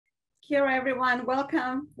Kia ora, everyone.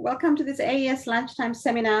 Welcome to this AES lunchtime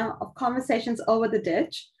seminar of Conversations Over the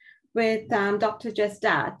Ditch with Dr. Jess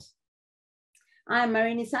Dart. I'm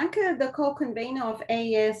Marini Sanka, the co-convener of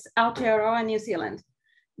AES Aotearoa, New Zealand.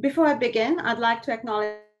 Before I begin, I'd like to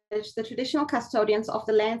acknowledge the traditional custodians of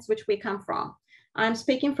the lands which we come from. I'm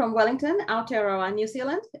speaking from Wellington, Aotearoa, New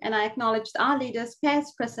Zealand, and I acknowledge our leaders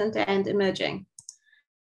past, present, and emerging.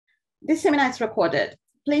 This seminar is recorded.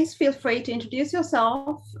 Please feel free to introduce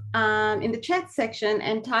yourself in the chat section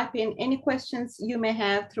and type in any questions you may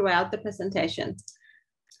have throughout the presentation.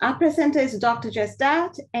 Our presenter is Dr. Jess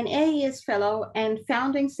Dart, an AES Fellow and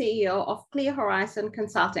founding CEO of Clear Horizon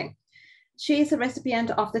Consulting. She is a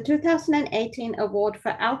recipient of the 2018 Award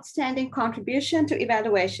for Outstanding Contribution to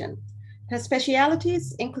Evaluation. Her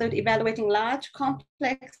specialities include evaluating large,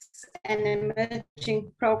 complex, and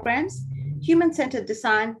emerging programs, human-centered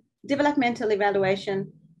design, developmental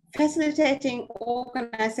evaluation, facilitating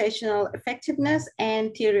organizational effectiveness,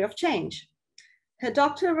 and theory of change. Her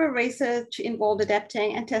doctoral research involved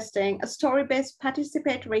adapting and testing a story-based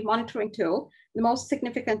participatory monitoring tool, the most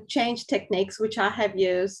significant change techniques which I have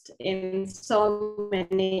used in so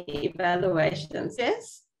many evaluations.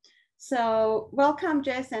 Yes. So welcome,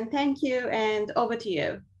 Jess, and thank you, and over to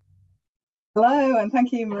you. Hello, and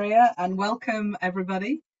thank you, Maria, and welcome,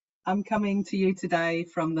 everybody. I'm coming to you today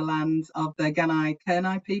from the land of the Ganai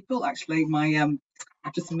Kurnai people. Actually,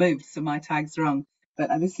 I've just moved, so my tag's wrong.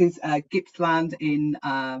 But this is Gippsland in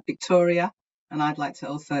Victoria, and I'd like to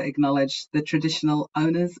also acknowledge the traditional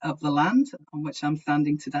owners of the land on which I'm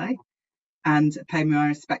standing today, and pay my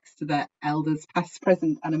respects to their elders, past,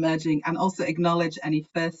 present, and emerging, and also acknowledge any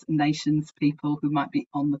First Nations people who might be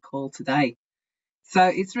on the call today. So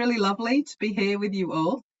it's really lovely to be here with you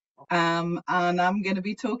all. And I'm going to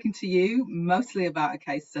be talking to you mostly about a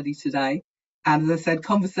case study today. And as I said,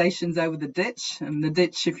 conversations over the ditch. And the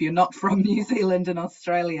ditch, if you're not from New Zealand and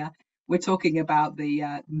Australia, we're talking about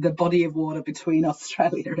the body of water between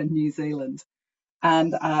Australia and New Zealand.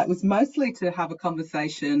 And it was mostly to have a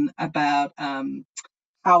conversation about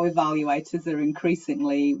how evaluators are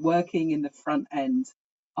increasingly working in the front end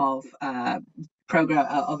of program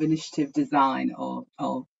of initiative design or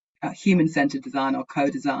human-centered design or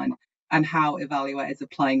co-design, and how evaluators are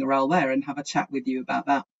playing a role there, and have a chat with you about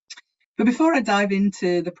that. But before I dive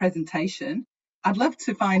into the presentation, I'd love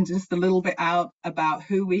to find just a little bit out about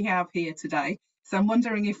who we have here today. So I'm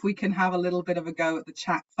wondering if we can have a little bit of a go at the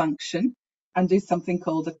chat function and do something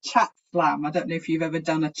called a chat slam. I don't know if you've ever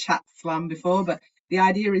done a chat slam before, but the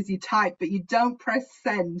idea is you type, but you don't press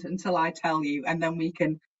send until I tell you, and then we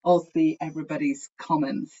can all see everybody's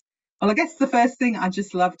comments. Well, I guess the first thing I'd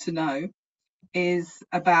just love to know is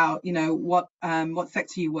about, what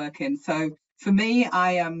sector you work in. So for me,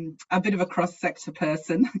 I am a bit of a cross-sector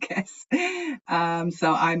person, I guess.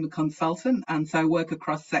 So I'm a consultant, and so I work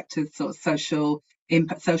across sectors, sort of social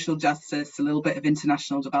justice, a little bit of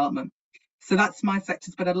international development. So that's my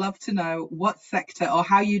sectors, but I'd love to know what sector or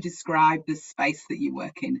how you describe the space that you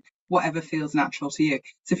work in, whatever feels natural to you.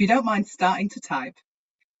 So if you don't mind starting to type,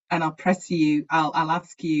 and I'll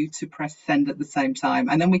ask you to press send at the same time,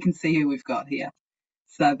 and then we can see who we've got here.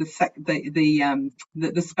 So the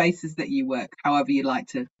spaces that you work, however you like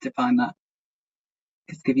to define that.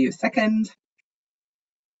 Just give you a second.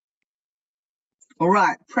 All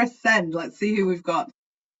right, press send. Let's see who we've got.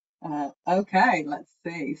 Okay, let's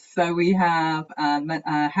see. So we have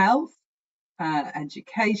health,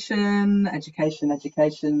 education,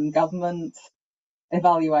 government,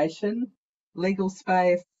 evaluation, legal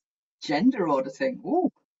space, gender auditing,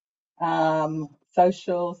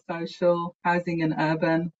 social, housing and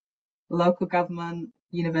urban, local government,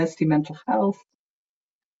 university mental health,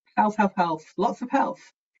 lots of health,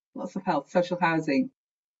 social housing.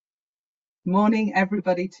 Morning,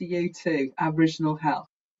 everybody, to you too, Aboriginal health.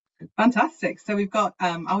 Fantastic. So we've got,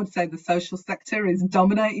 I would say the social sector is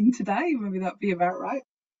dominating today. Maybe that'd be about right.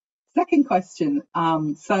 Second question.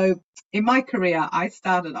 So in my career, I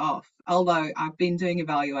started off, although I've been doing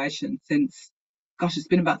evaluation since, gosh, it's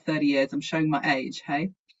been about 30 years. I'm showing my age,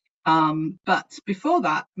 hey? But before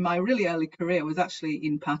that, my really early career was actually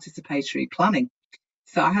in participatory planning.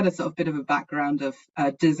 So I had a sort of bit of a background of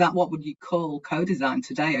design, what would you call co-design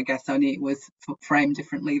today, I guess, only it was framed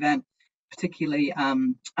differently then, particularly.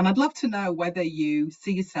 And I'd love to know whether you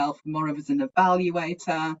see yourself more of as an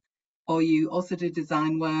evaluator, or you also do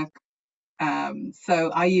design work.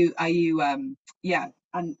 So are you and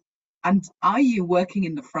are you working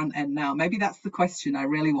in the front end now? Maybe that's the question I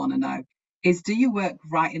really want to know, is do you work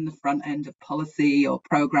right in the front end of policy or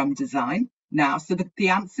program design now? So the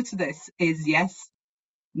answer to this is yes,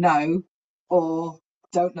 no, or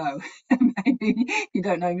don't know. maybe you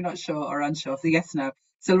don't know, you're not sure or unsure. So yes, no.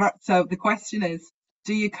 So the question is,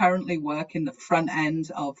 do you currently work in the front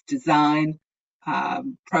end of design,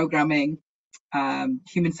 programming,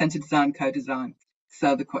 human-centered design, co-design?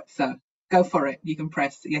 So go for it. You can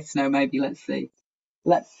press yes, no, maybe. Let's see.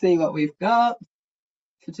 Let's see what we've got.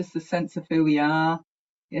 So just a sense of who we are.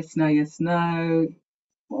 Yes, no, yes, no.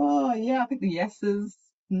 Well, yeah, I think the yeses,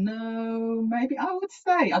 no, maybe. I would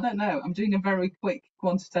say, I don't know. I'm doing a very quick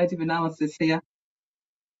quantitative analysis here.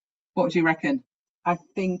 What do you reckon? I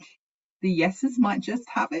think the yeses might just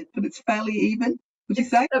have it, but it's fairly even. Would you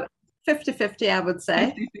say? 50-50, I would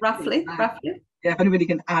say, 50-50. roughly. Yeah, if anybody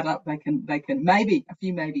can add up, they can maybe a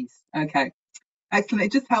few maybes. Okay. Excellent.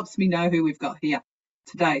 It just helps me know who we've got here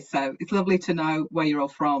today. So it's lovely to know where you're all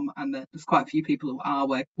from, and there's quite a few people who are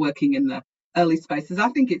working in the early spaces. I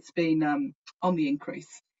think it's been on the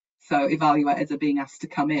increase. So evaluators are being asked to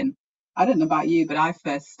come in. I don't know about you, but I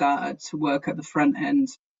first started to work at the front end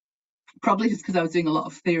probably just because I was doing a lot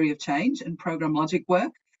of theory of change and program logic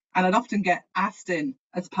work. And I'd often get asked in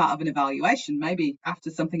as part of an evaluation, maybe after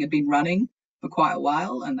something had been running for quite a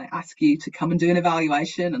while, and they ask you to come and do an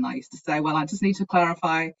evaluation. And I used to say, well, I just need to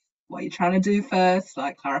clarify what you're trying to do first,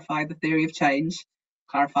 like clarify the theory of change,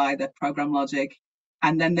 clarify the program logic.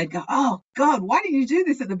 And then they'd go, oh, God, why didn't you do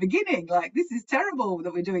this at the beginning? Like, this is terrible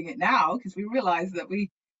that we're doing it now, because we realized that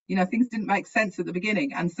things didn't make sense at the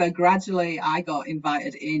beginning. And so gradually I got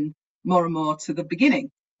invited in more and more to the beginning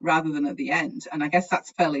rather than at the end. And I guess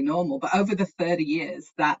that's fairly normal. But over the 30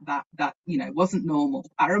 years, that wasn't normal.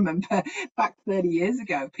 I remember back 30 years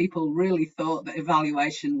ago, people really thought that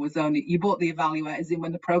evaluation was only, you brought the evaluators in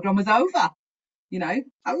when the program was over.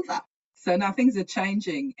 So now things are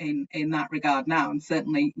changing in that regard now. And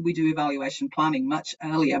certainly we do evaluation planning much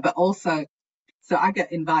earlier, but also, so I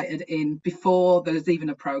get invited in before there's even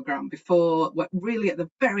a program, before really at the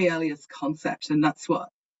very earliest concept. And that's what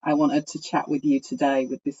I wanted to chat with you today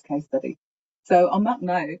with this case study. So on that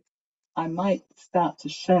note, I might start to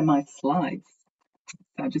share my slides.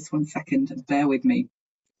 So just 1 second, bear with me.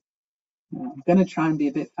 I'm going to try and be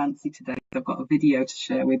a bit fancy today. I've got a video to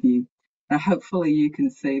share with you. Now, hopefully you can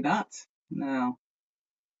see that now.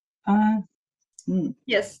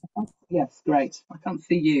 Yes. Yes, great. I can't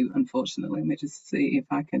see you, unfortunately. Let me just see if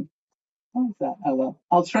I can. What is that? Oh, well,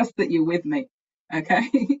 I'll trust that you're with me. Okay.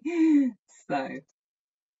 So,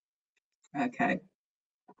 okay.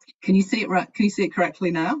 Can you see it right? Can you see it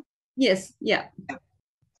correctly now? Yes. Yeah.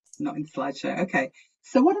 Not in slideshow. Okay.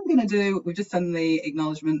 So what I'm going to do, we've just done the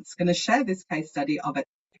acknowledgements, going to share this case study of it.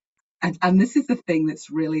 And this is the thing that's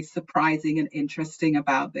really surprising and interesting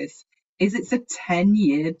about this, is it's a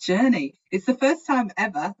 10-year journey. It's the first time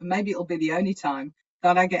ever, and maybe it'll be the only time,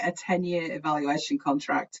 that I get a 10-year evaluation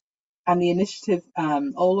contract. And the initiative,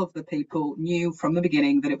 all of the people knew from the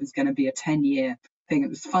beginning that it was going to be a 10-year thing. It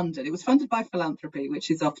was funded. It was funded by philanthropy, which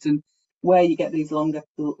is often where you get these longer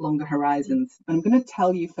horizons. And I'm going to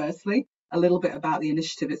tell you firstly a little bit about the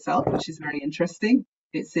initiative itself, which is very interesting.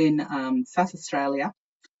 It's in South Australia,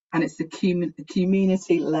 and it's the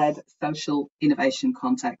community-led social innovation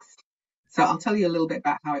context. So I'll tell you a little bit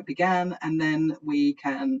about how it began, and then we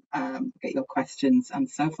can get your questions and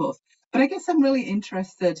so forth. But I guess I'm really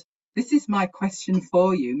interested, this is my question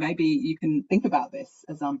for you, maybe you can think about this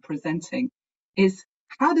as I'm presenting, is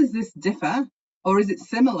how does this differ, or is it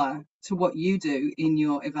similar to what you do in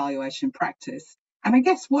your evaluation practice? And I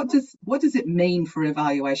guess what does it mean for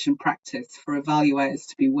evaluation practice, for evaluators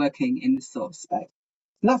to be working in this sort of space?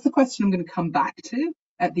 That's the question I'm going to come back to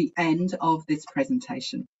at the end of this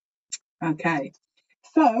presentation. Okay,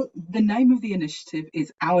 so the name of the initiative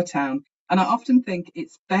is Our Town, and I often think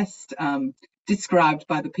it's best described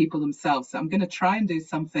by the people themselves. So I'm going to try and do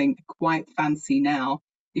something quite fancy now,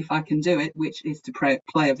 if I can do it, which is to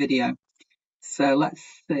play a video. So let's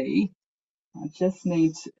see. I just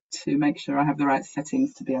need to make sure I have the right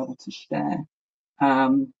settings to be able to share.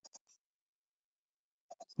 Just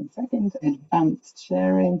 1 second, advanced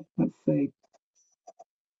sharing. Let's see.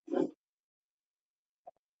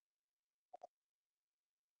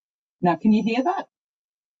 Now, can you hear that?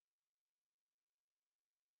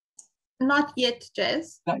 Not yet,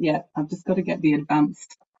 Jess. Not yet. I've just got to get the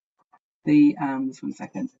advanced, just 1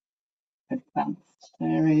 second. Advanced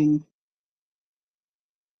sharing.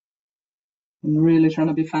 I'm really trying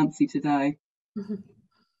to be fancy today. It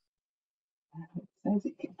says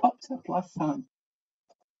it popped up last time.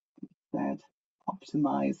 It said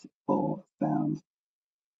optimize for sound.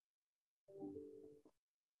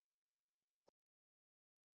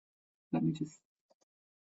 Let me just.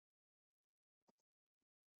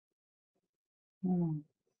 Oh.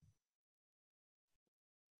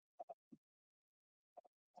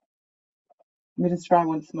 Let me just try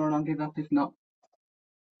once more and I'll give up if not.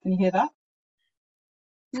 Can you hear that?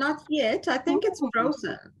 Not yet. I think it's Oh.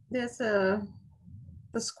 frozen. There's the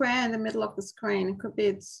square in the middle of the screen. It could be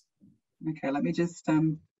it's. Okay, let me just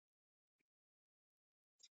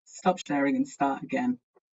stop sharing and start again.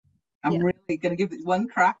 I'm really going to give it one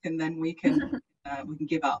crack and then we can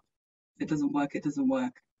give up. If it doesn't work, it doesn't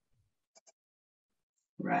work.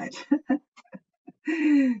 Right.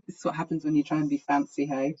 This is what happens when you try and be fancy,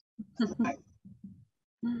 hey? Right.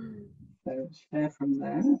 So share from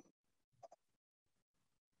there.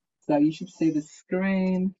 So you should see the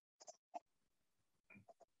screen.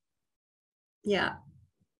 Yeah.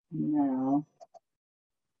 Now,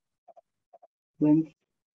 link.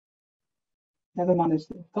 Never managed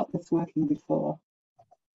to got this working before.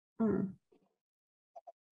 Mm.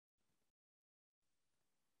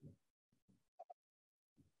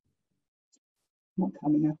 Not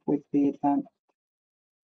coming up with the advanced.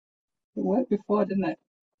 It worked before, didn't it?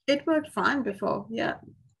 It worked fine before, yeah.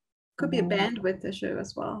 Could be a bandwidth issue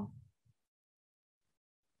as well.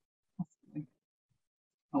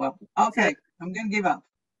 Oh well. Okay, I'm going to give up.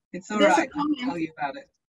 It's all There's right. I'll tell you about it.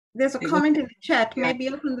 There's a comment in the chat. Yeah. Maybe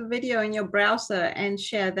open the video in your browser and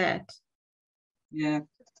share that. Yeah.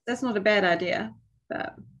 That's not a bad idea.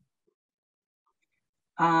 But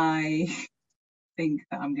I think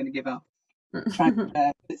that I'm going to give up. Trying to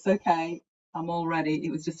share, but it's okay. I'm all ready.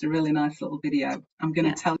 It was just a really nice little video. I'm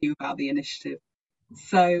going to tell you about the initiative.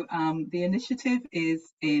 So the initiative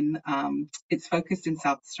is it's focused in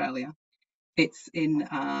South Australia. It's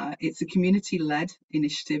a community-led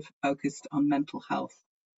initiative focused on mental health,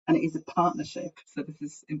 and it is a partnership. So this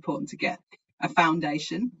is important to get. A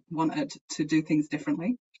foundation wanted to do things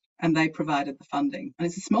differently, and they provided the funding. And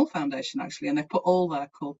it's a small foundation actually, and they put all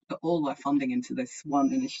their funding into this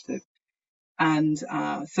one initiative. And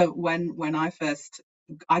so when I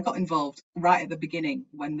got involved right at the beginning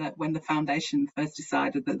when the foundation first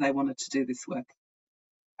decided that they wanted to do this work.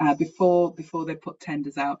 Before they put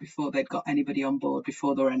tenders out, before they'd got anybody on board,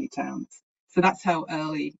 before there were any towns. So that's how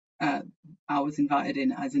early I was invited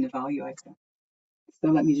in as an evaluator.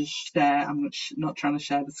 So let me just share. I'm not trying to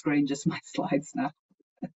share the screen, just my slides now.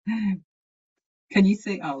 Can you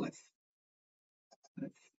see? Oh,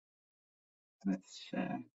 let's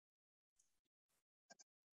share.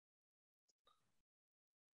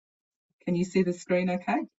 Can you see the screen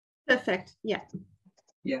okay? Perfect, yeah.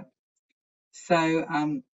 Yeah.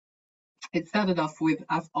 So it started off with,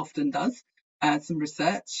 as often does, some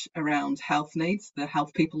research around health needs. The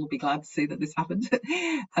health people will be glad to see that this happened,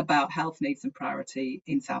 about health needs and priority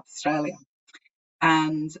in South Australia.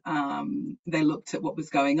 And they looked at what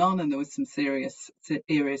was going on, and there was some serious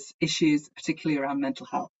issues, particularly around mental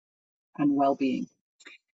health and well-being.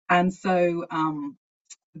 And so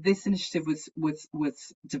this initiative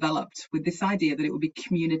was developed with this idea that it would be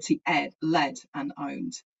community-led and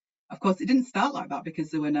owned. Of course, it didn't start like that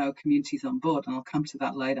because there were no communities on board, and I'll come to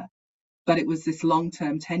that later. But it was this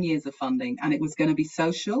long-term 10 years of funding, and it was going to be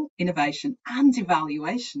social, innovation, and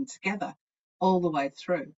evaluation together all the way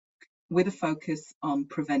through, with a focus on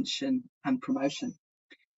prevention and promotion.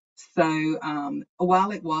 So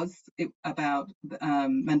while it was about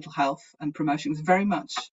mental health and promotion, it was very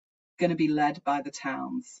much going to be led by the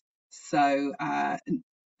towns. So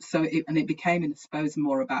it became, I suppose,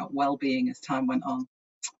 more about well-being as time went on.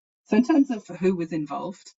 So in terms of who was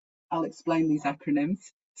involved, I'll explain these acronyms.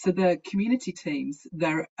 So the community teams,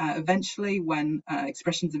 they're eventually, when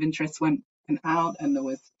expressions of interest went out and there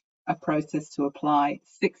was a process to apply,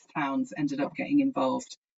 6 towns ended up getting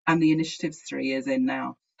involved, and the initiative's 3 years in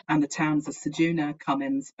now. And the towns are Ceduna,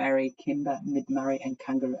 Cummins, Berry, Kimber, Mid-Murray and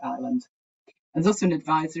Kangaroo Island. There's also an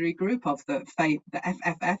advisory group of the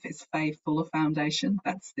FFF is Fay Fuller Foundation.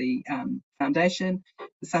 That's the foundation.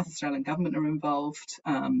 The South Australian government are involved.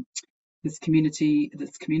 There's community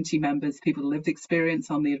members, people with lived experience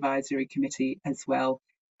on the advisory committee, as well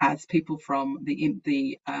as people from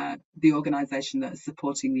the organisation that is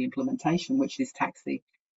supporting the implementation, which is TACSI.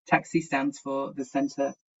 TACSI stands for the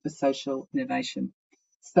Centre for Social Innovation.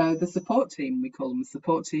 So the support team, we call them the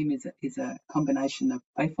support team, is a combination of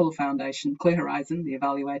Fay Fuller Foundation, Clear Horizon, the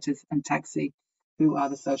evaluators, and TACSI, who are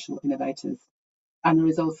the social innovators. And there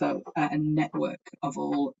is also a network of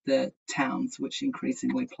all the towns, which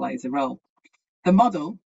increasingly plays a role. The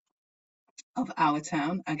model of our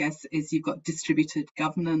town, I guess, is you've got distributed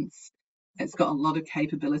governance. It's got a lot of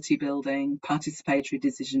capability building, participatory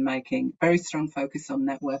decision making, very strong focus on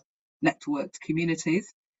networked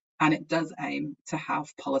communities. And it does aim to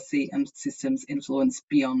have policy and systems influence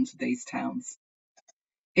beyond these towns.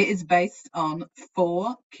 It is based on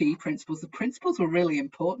 4 key principles. The principles were really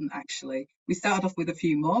important, actually. We started off with a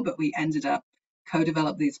few more, but we ended up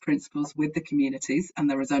co-develop these principles with the communities, and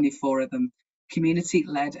there was only 4 of them: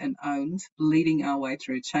 community-led and owned, leading our way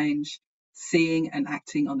through change, seeing and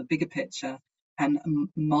acting on the bigger picture, and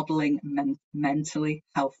modeling mentally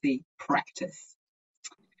healthy practice.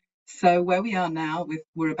 So where we are now,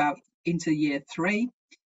 we're about into year 3.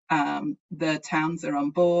 The towns are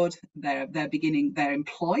on board. They're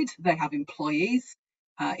employed. They have employees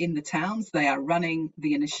in the towns. They are running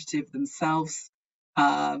the initiative themselves.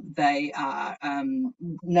 They are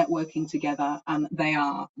networking together, and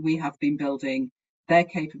we have been building their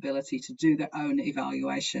capability to do their own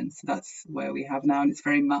evaluation. So that's where we have now, and it's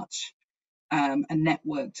very much a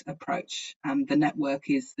networked approach. And the network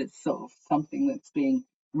is that's sort of something that's being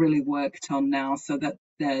really worked on now, so that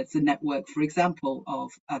there's a network, for example,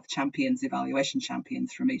 of champions, evaluation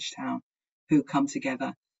champions from each town who come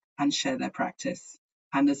together and share their practice.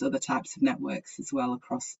 And there's other types of networks as well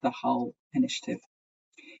across the whole initiative.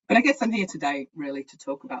 But I guess I'm here today really to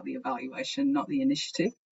talk about the evaluation, not the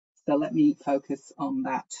initiative. So let me focus on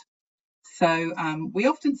that. So we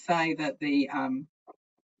often say that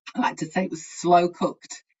I like to say it was slow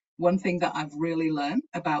cooked. One thing that I've really learned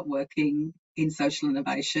about working in social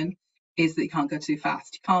innovation is that you can't go too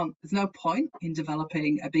fast. There's no point in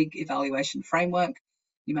developing a big evaluation framework.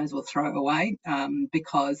 You may as well throw it away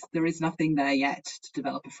because there is nothing there yet to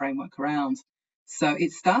develop a framework around. So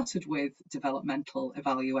it started with developmental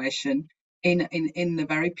evaluation in the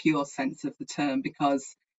very pure sense of the term,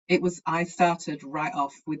 because I started right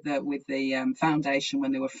off with the foundation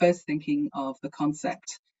when they were first thinking of the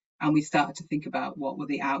concept, and we started to think about what were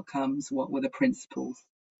the outcomes, what were the principles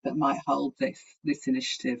that might hold this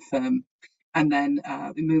initiative. And then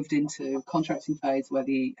we moved into contracting phase where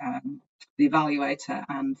the evaluator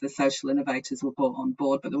and the social innovators were brought on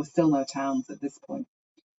board, but there were still no towns at this point.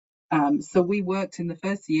 So we worked in the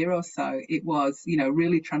first year or so. It was,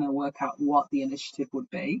 really trying to work out what the initiative would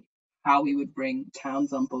be, how we would bring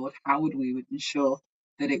towns on board, how would ensure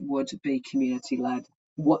that it would be community-led,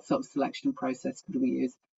 what sort of selection process could we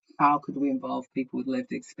use, how could we involve people with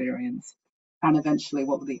lived experience, and eventually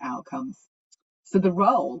what were the outcomes. So the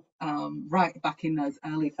role, right back in those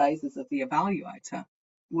early phases of the evaluator,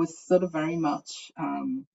 was sort of very much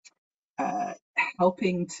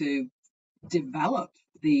helping to develop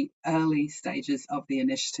the early stages of the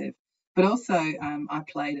initiative. But also I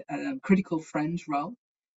played a critical fringe role.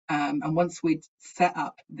 And once we'd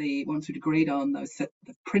agreed on the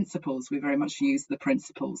principles, we very much used the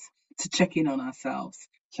principles to check in on ourselves,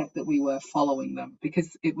 check that we were following them,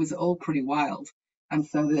 because it was all pretty wild. And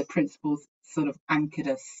so the principles sort of anchored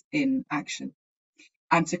us in action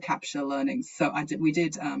and to capture learnings. So we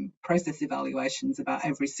did process evaluations about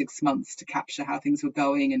every 6 months to capture how things were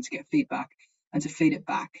going and to get feedback and to feed it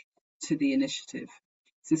back to the initiative.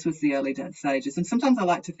 So this was the early stages. And sometimes I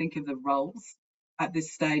like to think of the roles at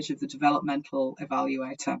this stage of the developmental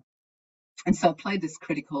evaluator. And so I played this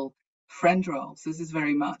critical friend role. So this is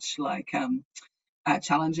very much like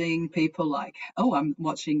challenging people, like, I'm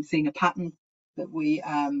seeing a pattern that we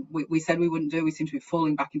said we wouldn't do. We seem to be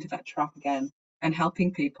falling back into that trap again, and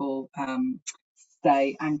helping people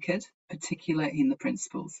stay anchored, particularly in the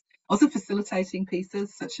principles. Also facilitating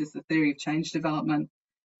pieces such as the theory of change development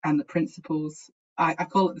and the principles. I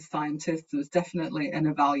call it the scientist. There was definitely an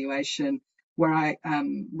evaluation where I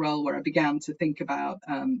began to think about,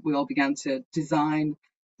 we all began to design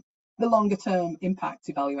the longer term impact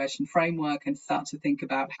evaluation framework and start to think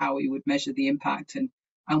about how we would measure the impact and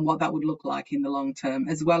what that would look like in the long term,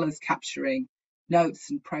 as well as capturing notes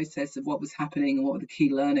and process of what was happening and what were the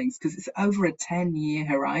key learnings, because it's over a 10-year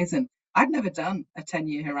horizon. I'd never done a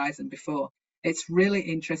 10-year horizon before. It's really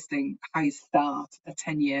interesting how you start a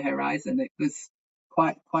 10-year horizon. It was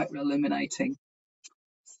quite illuminating.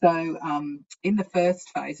 So in the first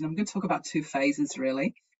phase, and I'm going to talk about 2 phases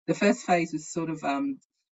really. The first phase was sort of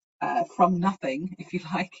from nothing, if you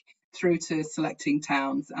like, through to selecting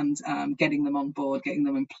towns and getting them on board, getting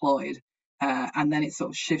them employed. And then it sort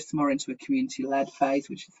of shifts more into a community-led phase,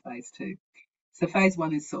 which is phase 2. So phase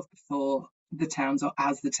 1 is sort of before the towns or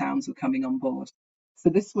as the towns were coming on board. So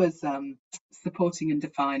this was supporting and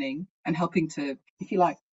defining and helping to, if you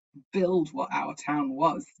like, build what our town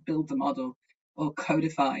was, build the model or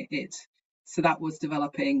codify it. So that was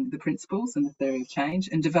developing the principles and the theory of change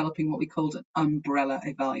and developing what we called an umbrella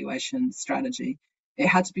evaluation strategy. It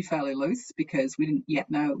had to be fairly loose because we didn't yet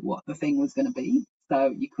know what the thing was going to be.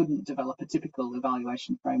 So you couldn't develop a typical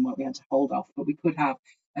evaluation framework. We had to hold off, but we could have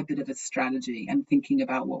a bit of a strategy and thinking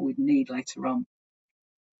about what we'd need later on.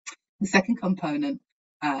 The second component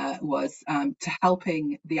was to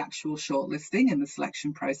helping the actual shortlisting and the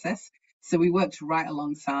selection process. So we worked right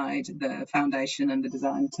alongside the foundation and the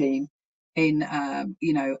design team in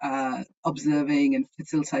observing and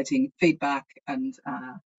facilitating feedback and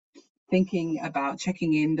thinking about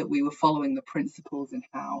checking in that we were following the principles in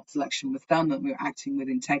how selection was done, that we were acting with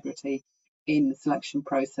integrity in the selection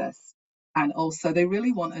process. And also they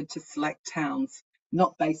really wanted to select towns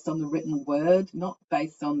not based on the written word, not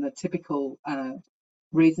based on the typical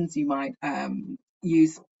reasons you might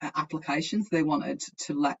use applications. They wanted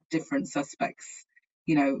to let different suspects,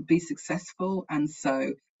 be successful. And so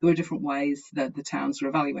there were different ways that the towns were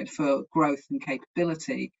evaluated for growth and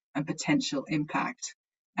capability and potential impact.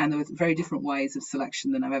 And there was very different ways of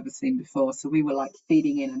selection than I've ever seen before. So we were like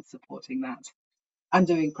feeding in and supporting that and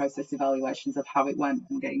doing process evaluations of how it went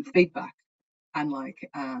and getting feedback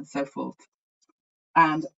and so forth.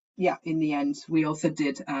 And yeah, in the end, we also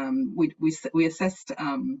did, we assessed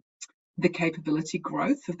the capability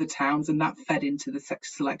growth of the towns, and that fed into the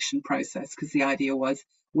selection process, because the idea was,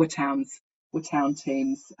 were town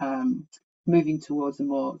teams moving towards a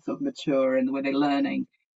more sort of mature, and were they learning,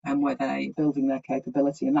 and were they building their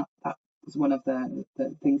capability? And that was one of the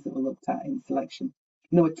things that were looked at in selection.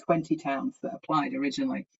 And there were 20 towns that applied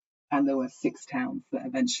originally, and there were 6 towns that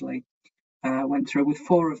eventually went through, with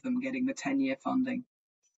 4 of them getting the 10-year funding.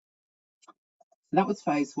 So that was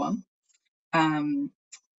phase 1.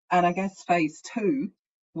 And I guess phase 2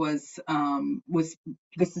 was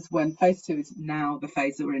this is when phase 2 is now the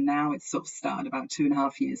phase that we're in now. It's sort of started about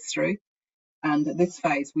 2.5 years through. And at this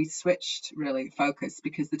phase, we switched really focus,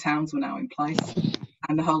 because the towns were now in place.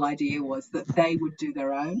 And the whole idea was that they would do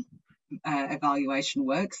their own evaluation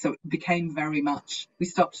work. So it became very much, we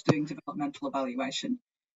stopped doing developmental evaluation,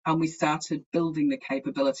 and we started building the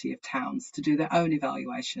capability of towns to do their own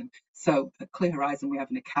evaluation. So at Clear Horizon, we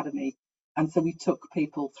have an academy. And so we took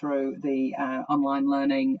people through the online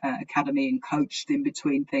learning academy and coached in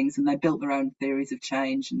between things, and they built their own theories of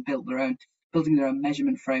change and building their own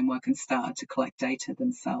measurement framework, and started to collect data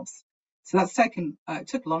themselves. So that's it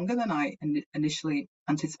took longer than I initially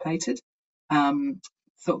anticipated.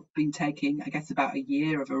 Sort of been taking, I guess, about a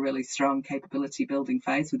year of a really strong capability building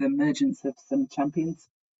phase with the emergence of some champions.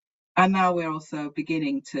 And now we're also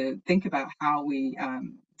beginning to think about how we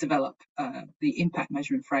develop the impact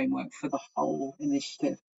measurement framework for the whole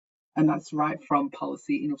initiative. And that's right from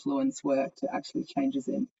policy influence work to actually changes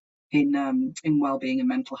in well-being and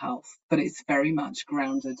mental health. But it's very much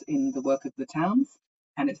grounded in the work of the towns,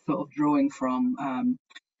 and it's sort of drawing from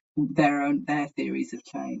their theories of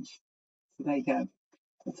change. So there you go.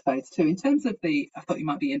 That's phase 2. In terms of I thought you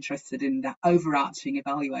might be interested in that overarching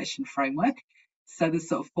evaluation framework. So there's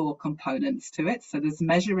sort of 4 components to it. So there's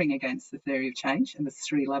measuring against the theory of change, and there's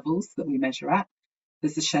 3 levels that we measure at.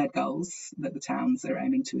 There's the shared goals that the towns are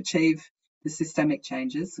aiming to achieve, the systemic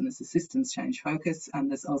changes, and there's the systems change focus,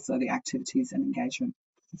 and there's also the activities and engagement.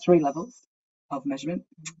 3 levels of measurement.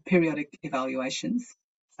 Periodic evaluations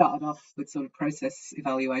started off with sort of process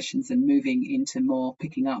evaluations and moving into more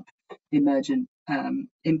picking up emergent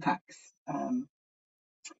impacts.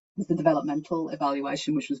 There's the developmental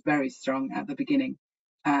evaluation, which was very strong at the beginning,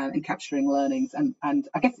 and capturing learnings, and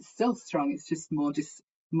I guess it's still strong. It's just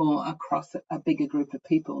more across a bigger group of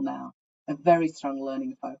people now, a very strong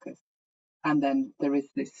learning focus. And then there is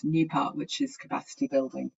this new part, which is capacity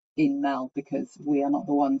building in MEL, because we are not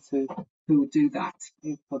the ones who do that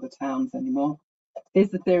for the towns anymore. Here's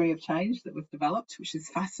the theory of change that was developed, which is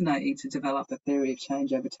fascinating to develop a theory of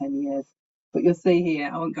change over 10 years. But you'll see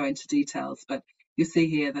here, I won't go into details, but you'll see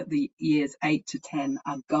here that the years 8 to 10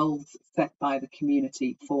 are goals set by the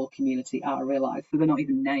community for community are realised. So they're not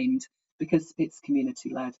even named, because it's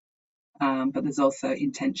community-led. But there's also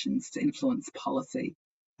intentions to influence policy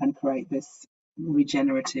and create this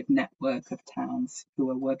regenerative network of towns who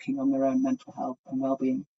are working on their own mental health and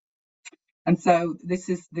well-being. And so this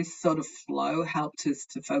sort of flow helped us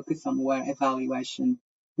to focus on where evaluation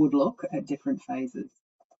would look at different phases.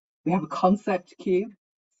 We have a concept cube,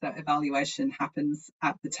 so evaluation happens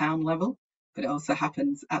at the town level, but it also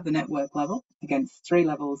happens at the network level against 3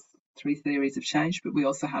 levels, 3 theories of change. But we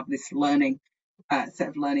also have this learning set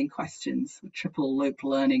of learning questions, triple loop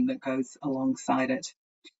learning that goes alongside it.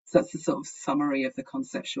 So that's the sort of summary of the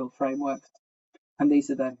conceptual framework. And these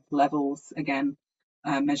are the levels again.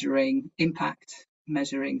 Measuring impact,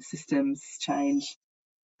 measuring systems change,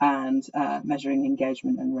 and measuring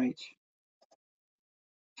engagement and reach.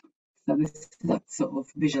 So this is a sort of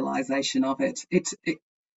visualization of it.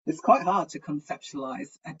 It's quite hard to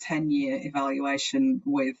conceptualize a 10-year evaluation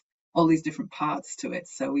with all these different parts to it.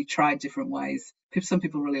 So we tried different ways. Some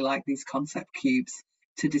people really like these concept cubes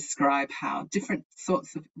to describe how different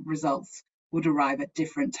sorts of results would arrive at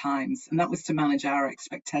different times. And that was to manage our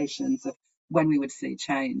expectations of when we would see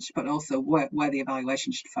change, but also where the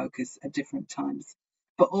evaluation should focus at different times.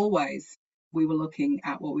 But always we were looking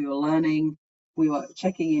at what we were learning. We were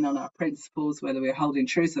checking in on our principles, whether we were holding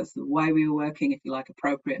true, so that's the way we were working, if you like,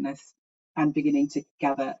 appropriateness, and beginning to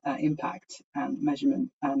gather impact and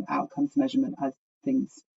measurement and outcomes measurement as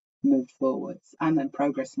things moved forwards. And then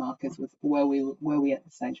progress markers was where we at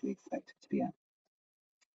the stage we expected to be at.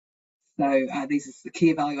 So these are the key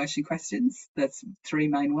evaluation questions. There's three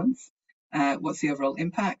main ones. What's the overall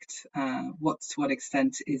impact? To what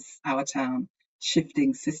extent is our town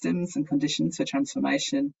shifting systems and conditions for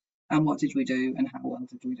transformation? And what did we do and how well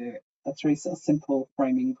did we do it? The three sort of simple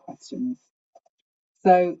framing questions.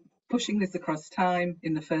 So pushing this across time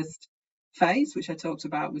in the first phase, which I talked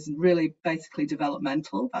about, was really basically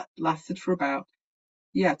developmental. That lasted for about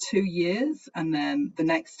 2 years, and then the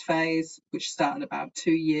next phase, which started about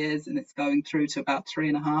 2 years and it's going through to about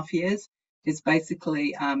 3.5 years, is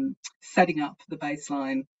basically setting up the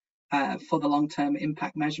baseline for the long-term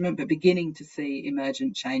impact measurement, but beginning to see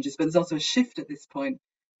emergent changes. But there's also a shift at this point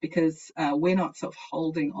because we're not sort of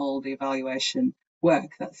holding all the evaluation work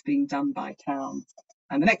that's being done by town.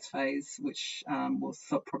 And the next phase, which will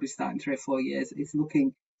probably start in 3 or 4 years, is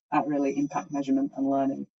looking at really impact measurement and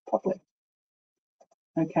learning properly.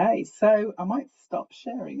 Okay, so I might stop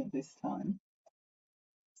sharing at this time.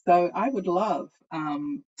 So I would love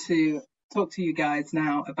to talk to you guys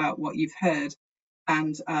now about what you've heard.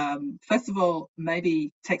 And first of all,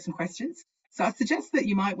 maybe take some questions. So I suggest that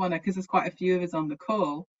you might want to, because there's quite a few of us on the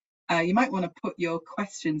call, you might want to put your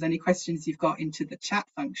questions, any questions you've got, into the chat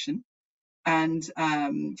function. And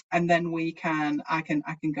then I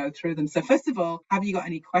can go through them. So first of all, have you got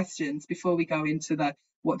any questions before we go into the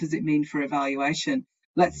what does it mean for evaluation?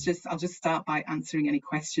 I'll just start by answering any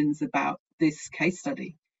questions about this case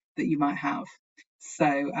study that you might have.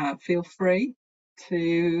 So feel free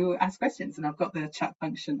to ask questions, and I've got the chat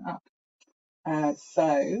function up.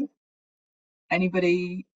 So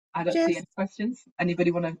anybody, I don't see any questions.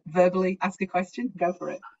 Anybody want to verbally ask a question? Go for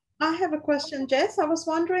it. I have a question, Jess. I was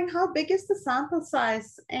wondering, how big is the sample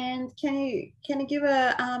size, and can you give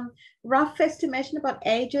a rough estimation about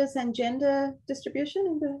ages and gender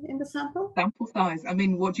distribution in the sample? Sample size. I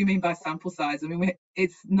mean, what do you mean by sample size? I mean,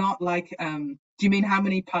 it's not like. Do you mean how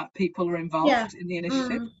many people are involved in the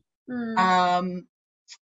initiative?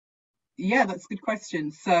 Yeah, that's a good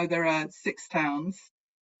question. So there are 6 towns,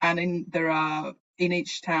 and in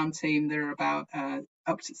each town team there are about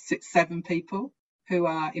up to 7 people who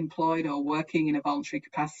are employed or working in a voluntary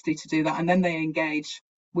capacity to do that, and then they engage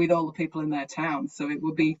with all the people in their town. So it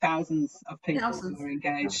would be thousands of people who are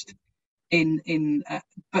engaged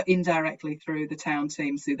but indirectly through the town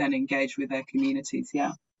teams who then engage with their communities.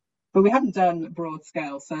 Yeah, but we haven't done broad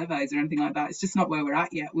scale surveys or anything like that. It's just not where we're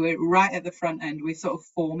at yet. We're right at the front end. We're sort of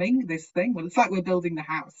forming this thing. Well, it's like we're building the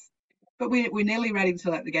house, but we're nearly ready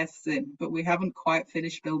to let the guests in, but we haven't quite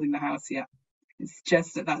finished building the house yet. It's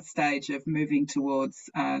just at that stage of moving towards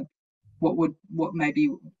what maybe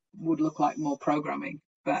would look like more programming,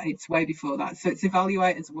 but it's way before that. So it's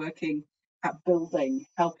evaluators working at building,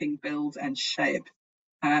 helping build and shape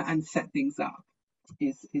and set things up.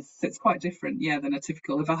 It's quite different, than a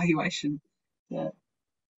typical evaluation. Yeah.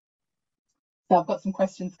 So I've got some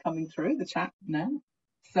questions coming through the chat now.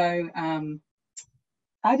 So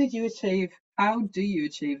how do you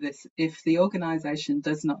achieve this if the organisation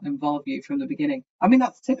does not involve you from the beginning? I mean,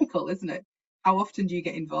 that's typical, isn't it? How often do you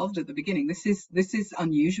get involved at the beginning? This is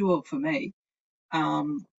unusual for me.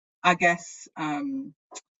 I guess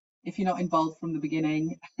if you're not involved from the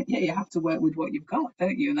beginning, you have to work with what you've got,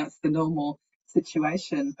 don't you? And that's the normal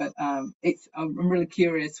situation. But I'm really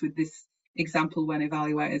curious with this example when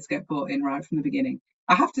evaluators get brought in right from the beginning.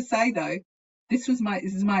 I have to say though, this is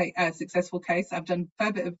my successful case. I've done a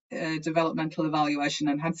fair bit of developmental evaluation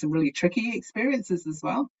and had some really tricky experiences as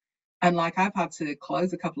well. And I've had to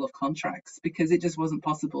close a couple of contracts because it just wasn't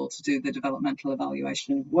possible to do the developmental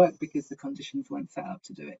evaluation work because the conditions weren't set up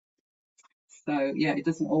to do it. So yeah, it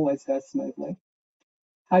doesn't always go smoothly.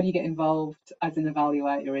 How do you get involved as an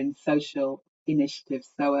evaluator in social initiatives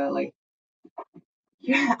so early?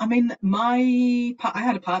 Yeah, I mean, I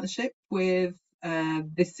had a partnership with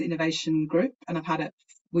this innovation group, and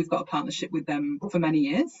we've got a partnership with them for many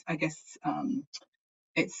years. I guess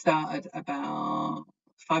it started about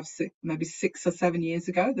 6 or 7 years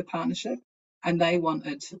ago, the partnership, and they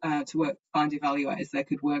wanted to find evaluators they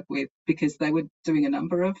could work with because they were doing a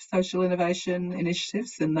number of social innovation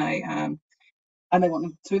initiatives, and they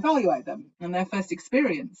wanted to evaluate them. And their first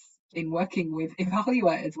experience in working with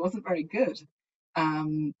evaluators wasn't very good.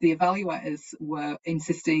 The evaluators were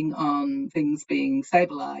insisting on things being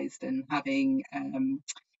stabilised and having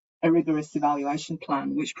a rigorous evaluation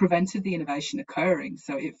plan, which prevented the innovation occurring,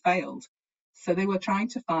 so it failed. So they were trying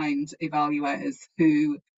to find evaluators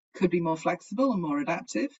who could be more flexible and more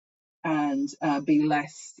adaptive and be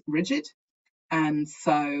less rigid. And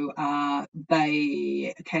so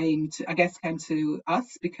they came to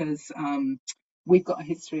us because we've got a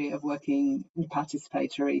history of working in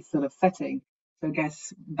participatory sort of setting. So I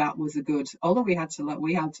guess that was a good, although we had to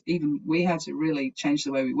really change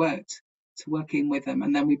the way we worked to working with them,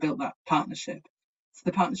 and then we built that partnership. So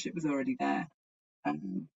the partnership was already there.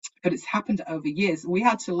 But it's happened over years. We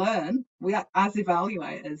had to learn, as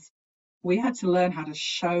evaluators, we had to learn how to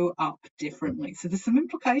show up differently. So there's some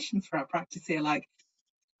implications for our practice here, like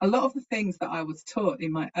a lot of the things that I was taught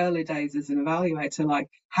in my early days as an evaluator, like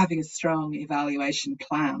having a strong evaluation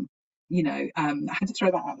plan, I had to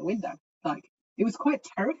throw that out the window. Like, it was quite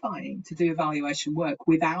terrifying to do evaluation work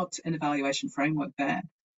without an evaluation framework there.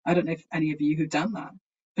 I don't know if any of you have done that,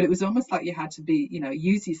 but it was almost like you had to be,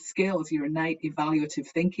 use your skills, your innate evaluative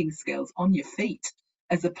thinking skills on your feet,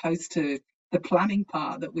 as opposed to the planning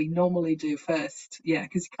part that we normally do first. Yeah,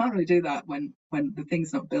 because you can't really do that when the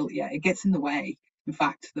thing's not built yet. It gets in the way. In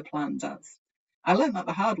fact, the plan does. I learned that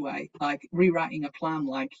the hard way, like rewriting a plan.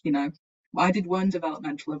 Like, I did one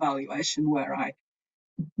developmental evaluation where I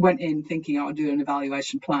went in thinking I would do an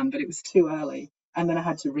evaluation plan, but it was too early. And then I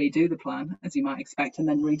had to redo the plan, as you might expect, and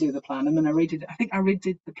then redo the plan. And then I think I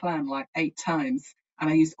redid the plan like 8 times. And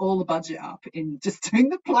I used all the budget up in just doing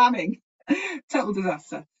the planning. Total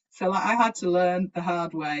disaster. So I had to learn the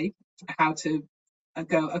hard way how to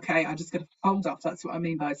go, okay, I just got to hold off. That's what I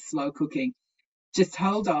mean by slow cooking. Just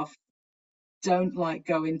hold off. Don't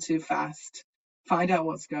go in too fast. Find out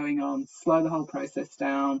what's going on. Slow the whole process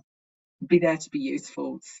down. Be there to be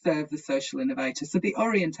useful. Serve the social innovator. So the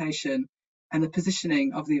orientation and the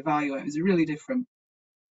positioning of the evaluator is really different.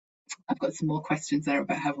 I've got some more questions there,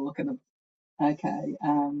 but have a look at them. Okay.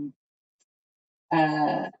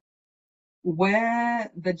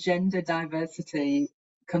 Where the gender diversity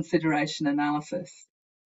consideration analysis,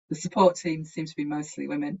 the support team seems to be mostly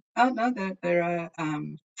women. Oh no, there are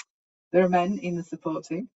men in the support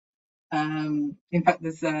team. In fact,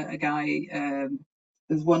 there's a guy.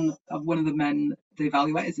 There's one of the men, the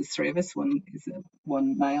evaluators. There's 3 of us. One is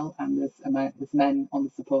one male, and there's men on the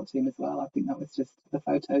support team as well. I think that was just the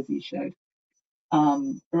photos you showed.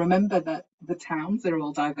 Remember that the towns are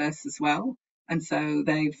all diverse as well, and so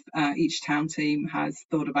each town team has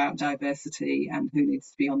thought about diversity and who needs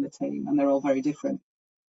to be on the team, and they're all very different.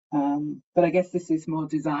 But I guess this is more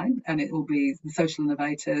design, and it will be the social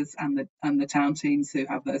innovators and the town teams who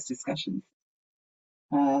have those discussions.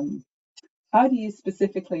 How do you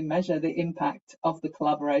specifically measure the impact of the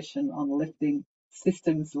collaboration on lifting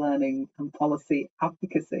systems learning and policy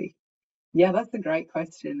advocacy? Yeah, that's a great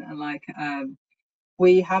question. And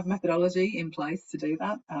we have methodology in place to do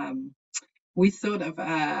that. We sort of,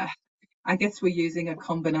 I guess we're using a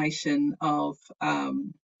combination of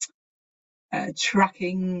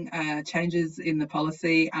tracking changes in the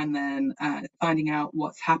policy, and then finding out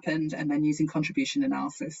what's happened, and then using contribution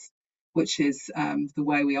analysis, which is the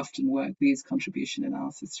way we often work. We use contribution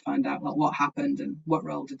analysis to find out what happened and what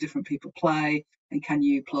role did different people play, and can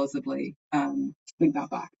you plausibly link that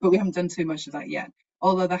back. But we haven't done too much of that yet,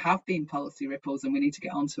 although there have been policy ripples and we need to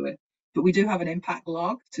get onto it. But we do have an impact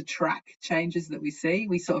log to track changes that we see.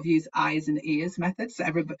 We sort of use eyes and ears methods. So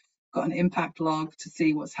everybody got an impact log to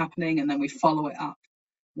see what's happening, and then we follow it up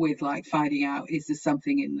with finding out, is there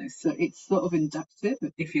something in this? So it's sort of inductive,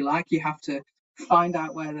 if you like. You have to find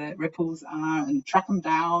out where the ripples are and track them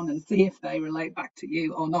down and see if they relate back to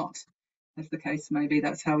you or not, as the case may be.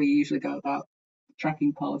 That's how we usually go about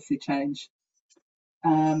tracking policy change.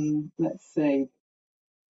 Let's see.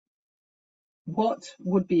 What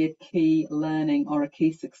would be a key learning or a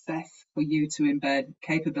key success for you to embed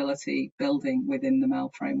capability building within the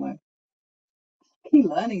MEL framework? Key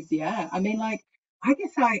learnings, yeah. I mean, I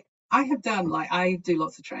guess I have done, I do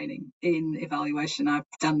lots of training in evaluation. I've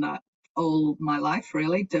done that all my life,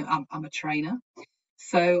 really. I'm a trainer.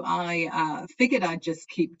 So I figured I'd just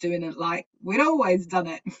keep doing it like we'd always done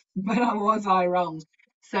it, but was I wrong?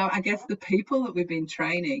 So I guess the people that we've been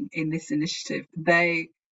training in this initiative, they're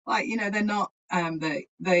not,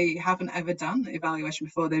 they haven't ever done evaluation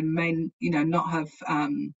before. They may, not have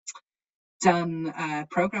done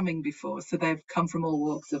programming before. So they've come from all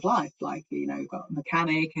walks of life. We've got a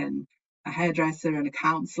mechanic and a hairdresser and a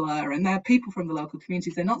counsellor, and they're people from the local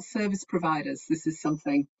communities. They're not service providers. This is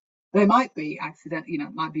something they might be accident,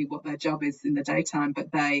 it might be what their job is in the daytime,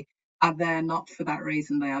 but they are there not for that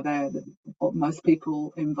reason. They are there. Most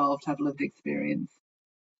people involved have lived experience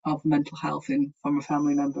of mental health from a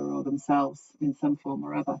family member or themselves in some form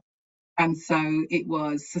or other. And so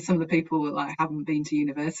some of the people were like, haven't been to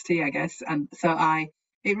university, I guess. And so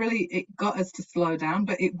it got us to slow down,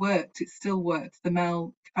 but it worked. It still worked. The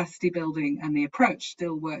male capacity building and the approach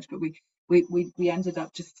still worked, but we ended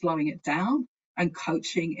up just slowing it down and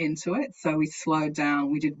coaching into it. So we slowed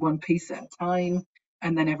down. We did one piece at a time,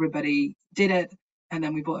 and then everybody did it. And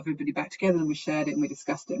then we brought everybody back together and we shared it and we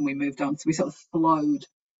discussed it and we moved on. So we sort of slowed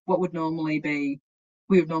what would normally be,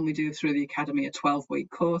 we would normally do through the academy a 12-week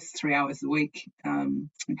course, 3 hours a week, in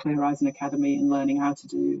Clear Horizon Academy and learning how to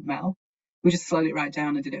do MEL. We just slowed it right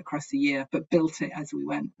down and did it across the year, but built it as we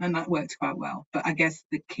went, and that worked quite well. But I guess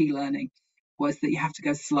the key learning was that you have to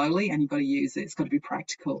go slowly and you've got to use it. It's got to be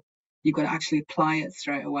practical. You've got to actually apply it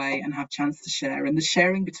straight away and have a chance to share. And the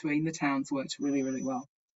sharing between the towns worked really, really well.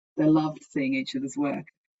 They loved seeing each other's work,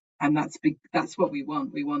 and that's what we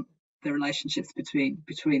want. We want the relationships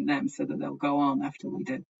between them so that they'll go on after we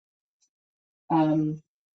do.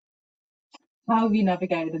 How have you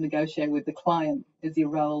navigated and negotiated with the client as your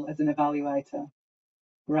role as an evaluator,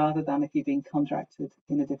 rather than if you've been contracted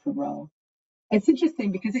in a different role? It's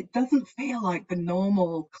interesting because it doesn't feel like the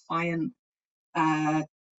normal client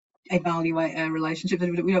evaluator relationship.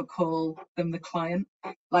 We don't call them the client.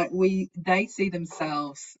 Like they see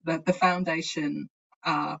themselves, the foundation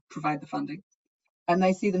provide the funding, and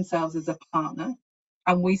they see themselves as a partner,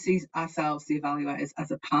 and we see ourselves, the evaluators,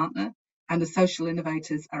 as a partner, and the social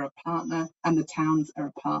innovators are a partner, and the towns are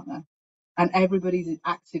a partner, and everybody's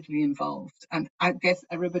actively involved. And I guess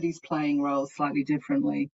everybody's playing roles slightly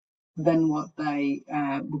differently than what they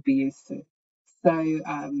would be used to. So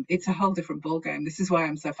it's a whole different ballgame. This is why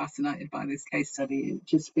I'm so fascinated by this case study. It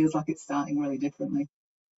just feels like it's starting really differently.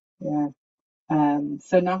 Yeah.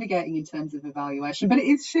 So navigating in terms of evaluation, but it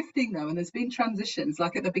is shifting though, and there's been transitions.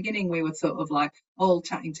 Like at the beginning, we were sort of like all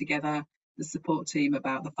chatting together, the support team,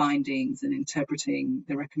 about the findings and interpreting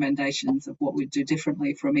the recommendations of what we'd do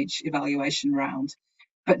differently from each evaluation round.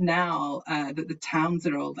 But now that the towns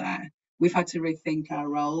are all there, we've had to rethink our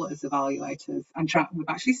role as evaluators, and we're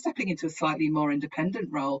actually stepping into a slightly more independent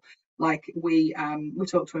role. Like we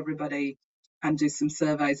talk to everybody and do some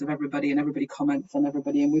surveys of everybody, and everybody comments on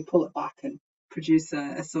everybody, and we pull it back and produce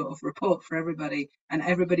a sort of report for everybody, and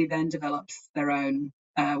everybody then develops their own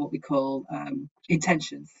what we call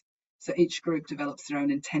intentions. So each group develops their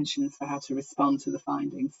own intentions for how to respond to the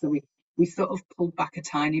findings. So we sort of pulled back a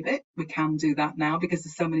tiny bit. We can do that now because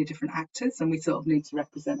there's so many different actors, and we sort of need to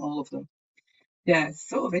represent all of them. Yeah, it's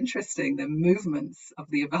sort of interesting, the movements of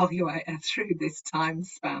the evaluator through this time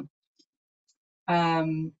span.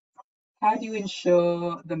 How do you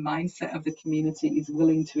ensure the mindset of the community is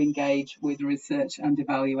willing to engage with research and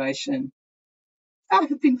evaluation?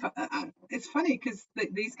 It's funny because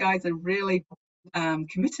these guys are really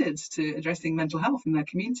committed to addressing mental health in their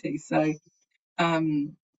community. So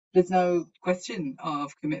there's no question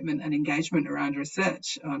of commitment and engagement around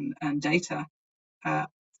research and data.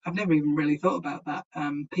 I've never even really thought about that.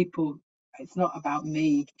 It's not about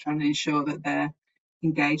me trying to ensure that they're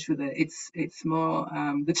engaged with it. It's more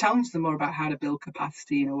the challenges are more about how to build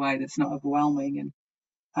capacity in a way that's not overwhelming,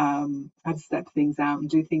 and how to step things out and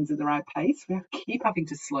do things at the right pace. We keep having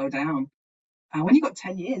to slow down. When you've got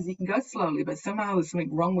 10 years, you can go slowly, but somehow there's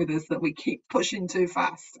something wrong with us that we keep pushing too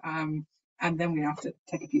fast. And then we have to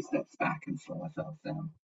take a few steps back and slow ourselves down.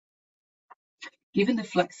 Given the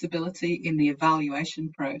flexibility in the evaluation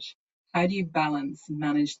approach, how do you balance and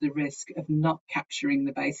manage the risk of not capturing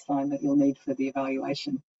the baseline that you'll need for the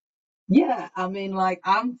evaluation? Yeah, I mean, like,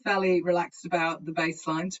 I'm fairly relaxed about the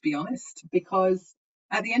baseline, to be honest, because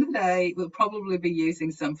at the end of the day, we'll probably be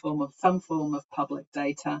using some form of public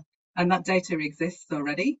data, and that data exists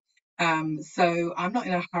already. So I'm not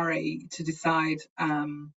in a hurry to decide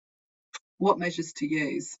what measures to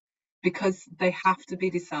use, because they have to be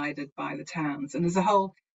decided by the towns. And there's a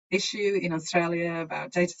whole issue in Australia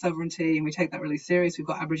about data sovereignty, and we take that really serious. We've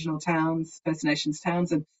got Aboriginal towns, First Nations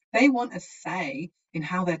towns, and they want a say in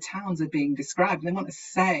how their towns are being described. They want a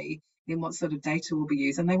say in what sort of data will be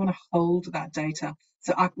used, and they want to hold that data.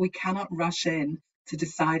 So we cannot rush in to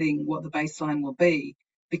deciding what the baseline will be,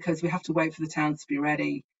 because we have to wait for the towns to be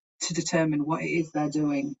ready to determine what it is they're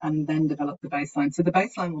doing and then develop the baseline. So the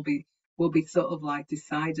baseline will be sort of like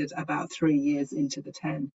decided about 3 years into the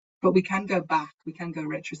 10. But we can go back, we can go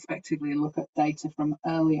retrospectively and look at data from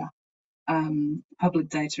earlier, public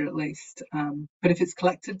data at least. But if it's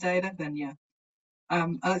collected data, then yeah.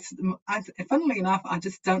 Funnily enough, I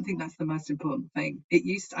just don't think that's the most important thing. I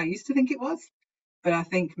used to think it was, but I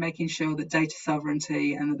think making sure that data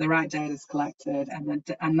sovereignty and that the right data is collected, and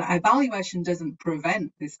the evaluation doesn't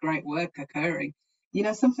prevent this great work occurring. You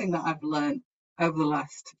know, something that I've learned over the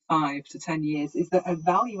last 5 to 10 years is that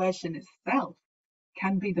evaluation itself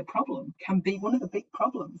can be the problem, can be one of the big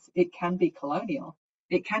problems. It can be colonial.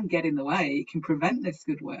 It can get in the way. It can prevent this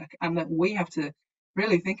good work. And that we have to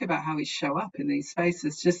really think about how we show up in these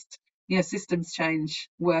spaces. Just, systems change,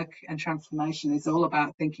 work and transformation is all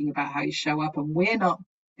about thinking about how you show up. And we're not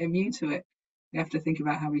immune to it. We have to think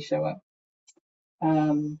about how we show up.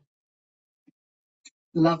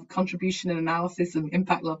 Love contribution and analysis and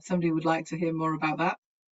impact lab. Somebody would like to hear more about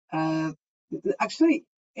that. Actually,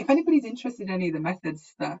 if anybody's interested in any of the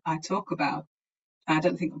methods that I talk about, I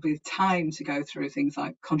don't think there'll be time to go through things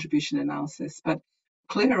like contribution analysis, but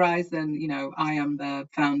Clear Horizon, I am the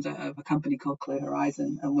founder of a company called Clear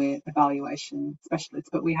Horizon, and we're evaluation specialists,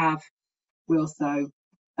 but we also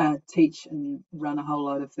teach and run a whole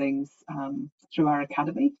load of things through our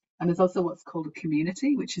academy. And there's also what's called a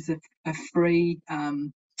community, which is a free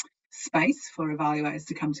space for evaluators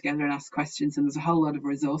to come together and ask questions, and there's a whole lot of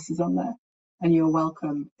resources on there, and you're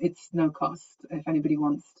welcome. It's no cost. If anybody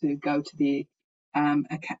wants to go to the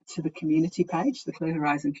community page, the Clear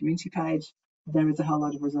Horizon community page, there is a whole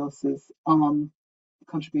lot of resources on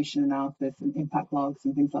contribution analysis and impact logs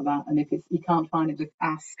and things like that. And if you can't find it, just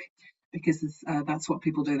ask, because that's what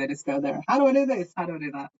people do. They just go there, how do I do this, how do I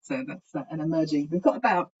do that? So that's an emerging. We've got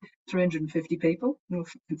about 350 people.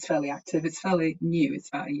 It's fairly active. It's fairly new. It's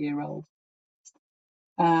about a year old.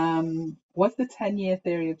 Was the 10-year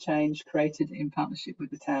theory of change created in partnership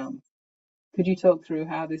with the towns? Could you talk through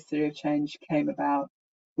how this theory of change came about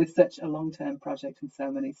with such a long-term project and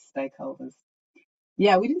so many stakeholders?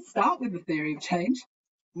 Yeah, we didn't start with the theory of change.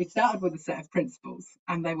 We started with a set of principles,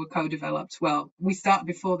 and they were co-developed. Well, we started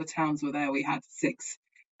before the towns were there. We had 6,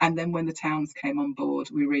 and then when the towns came on board,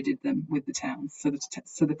 we redid them with the towns.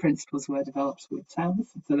 So the principles were developed with towns.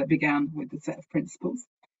 So that began with the set of principles.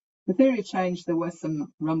 The theory of change, there were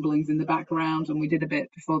some rumblings in the background, and we did a bit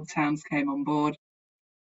before the towns came on board.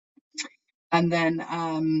 And then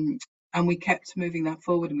and we kept moving that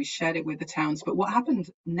forward, and we shared it with the towns. But what happened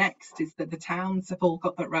next is that the towns have all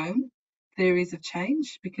got their own theories of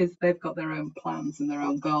change, because they've got their own plans and their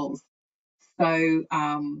own goals. So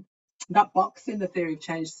that box in the theory of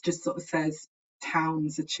change just sort of says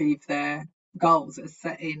towns achieve their goals as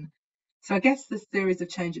set in. So I guess there's theories of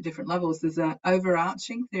change at different levels. There's an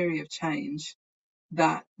overarching theory of change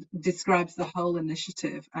that describes the whole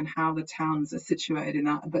initiative and how the towns are situated in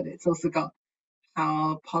that, but it's also got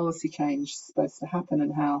how policy change is supposed to happen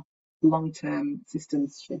and how long-term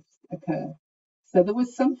systems shifts occur. So there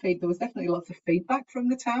was definitely lots of feedback from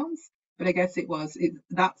the towns, but I guess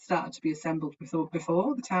that started to be assembled before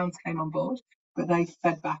the towns came on board, but they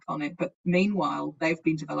fed back on it. But meanwhile, they've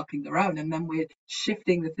been developing their own, and then we're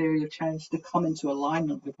shifting the theory of change to come into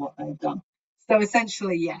alignment with what they've done. So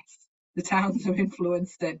essentially, yes, the towns have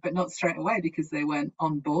influenced it, but not straight away, because they weren't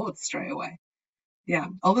on board straight away. Yeah,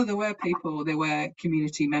 although there were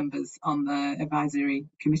community members on the advisory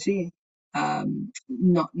committee,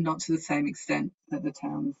 not to the same extent that the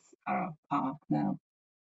towns are now.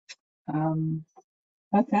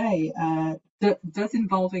 Okay, does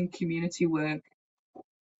involving community work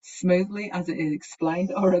smoothly as it is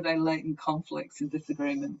explained, or are there latent conflicts and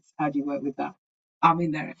disagreements? How do you work with that? I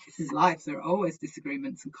mean, this is life. There are always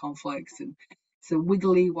disagreements and conflicts, and it's a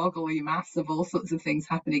wiggly woggly mass of all sorts of things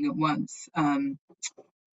happening at once.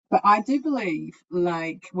 But I do believe,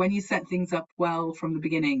 like, when you set things up well from the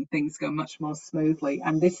beginning, things go much more smoothly.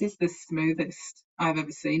 And this is the smoothest I've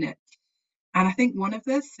ever seen it. And I think one of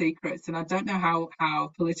the secrets, and I don't know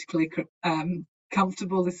how politically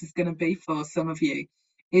comfortable this is going to be for some of you,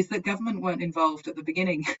 is that government weren't involved at the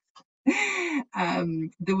beginning.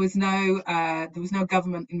 There was no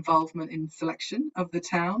government involvement in selection of the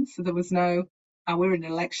towns. So there was no, we're in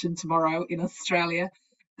an election tomorrow in Australia.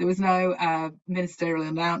 There was no ministerial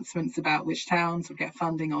announcements about which towns would get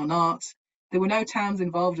funding or not. There were no towns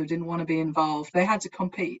involved who didn't want to be involved. They had to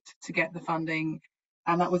compete to get the funding,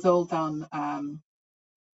 and that was all done.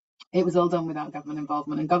 It was all done without government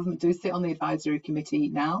involvement. And government do sit on the advisory committee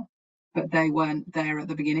now, but they weren't there at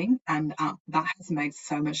the beginning, and that has made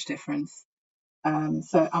so much difference.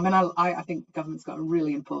 So I mean, I think government's got a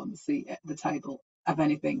really important seat at the table of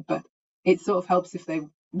anything, but it sort of helps if they're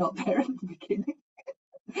not there at the beginning.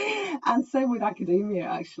 And same with academia,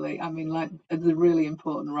 actually. I mean, like, it's a really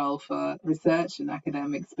important role for research and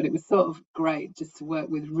academics, but it was sort of great just to work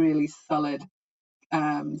with really solid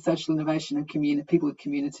social innovation and people with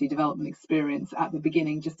community development experience at the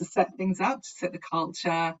beginning, just to set things up, to set the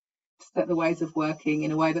culture, to set the ways of working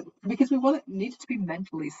in a way that, because we needed to be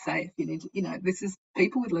mentally safe. This is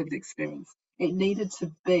people with lived experience. It needed to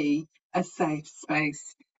be a safe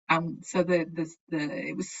space. So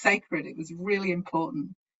it was sacred. It was really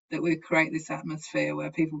important that we create this atmosphere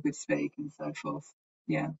where people could speak and so forth.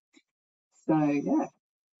 Yeah. So yeah.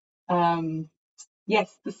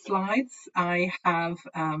 Yes, the slides I have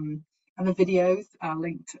and the videos are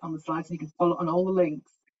linked on the slides, and you can follow on. All the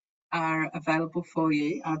links are available for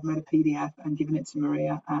you. I've made a PDF and given it to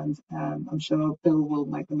Maria, and I'm sure Bill will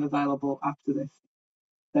make them available after this,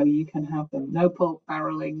 so you can have them. No pork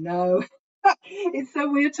barreling, no. It's so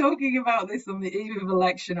weird talking about this on the eve of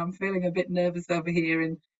election. I'm feeling a bit nervous over here,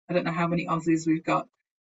 and I don't know how many Aussies we've got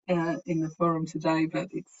in the forum today, but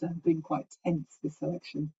it's been quite tense, this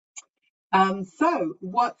election. So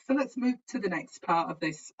let's move to the next part of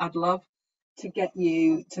this. I'd love to get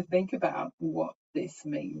you to think about what this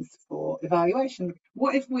means for evaluation.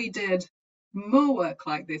 What if we did more work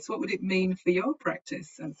like this? What would it mean for your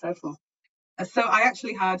practice and so forth? So I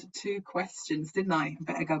actually had 2 questions, didn't I? I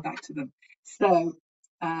better go back to them. So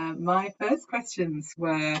my first questions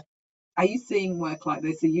were, are you seeing work like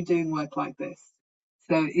this? Are you doing work like this?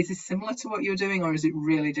 So is this similar to what you're doing, or is it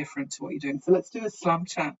really different to what you're doing? So let's do a slam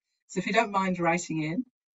chat. So if you don't mind writing in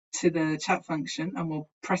to the chat function, and we'll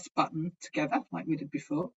press button together like we did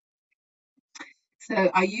before. So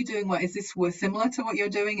are you doing is this similar to what you're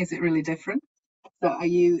doing? Is it really different? So are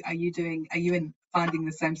you finding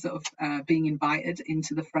the same sort of being invited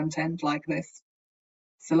into the front end like this?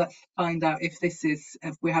 So let's find out if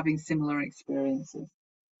we're having similar experiences.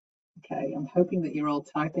 Okay, I'm hoping that you're all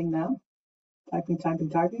typing now.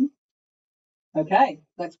 Typing. Okay,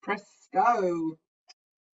 let's press go.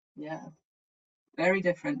 Yeah, very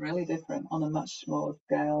different, really different on a much smaller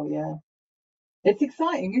scale. Yeah, it's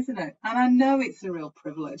exciting, isn't it? And I know it's a real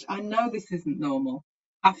privilege. I know this isn't normal.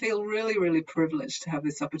 I feel really, really privileged to have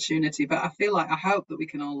this opportunity, but I hope that we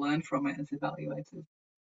can all learn from it as evaluators.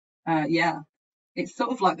 Yeah, it's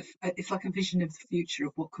sort of like it's like a vision of the future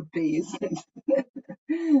of what could be, isn't it?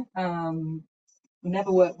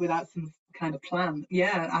 Never work without some kind of plan.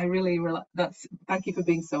 Yeah, I really thank you for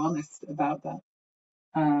being so honest about that.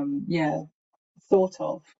 Yeah, sort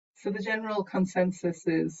of. So the general consensus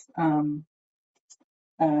is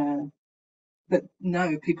that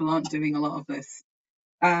no, people aren't doing a lot of this.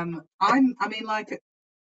 Like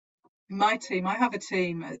my team, I have a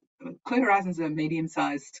team. Clear Horizons are a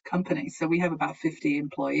medium-sized company, so we have about 50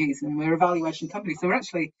 employees, and we're an evaluation company. So we're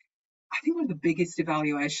actually, I think, we're the biggest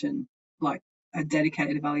evaluation, like a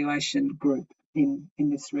dedicated evaluation group in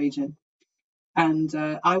this region. And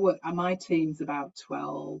my team's about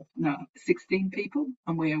 16 people,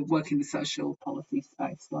 and we're working the social policy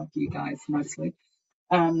space like you guys mostly.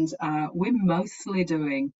 And we're mostly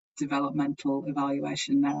doing developmental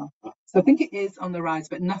evaluation now. So I think it is on the rise,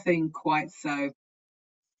 but nothing quite so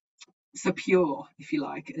pure, if you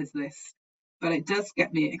like, as this. But it does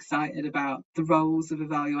get me excited about the roles of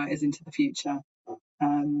evaluators into the future.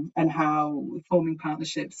 And how forming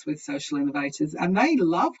partnerships with social innovators, and they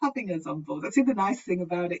love having us on board. I think the nice thing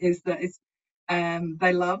about it is that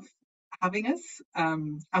they love having us,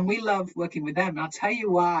 and we love working with them. And I'll tell you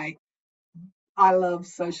why I love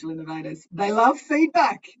social innovators. They love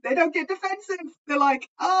feedback. They don't get defensive. They're like,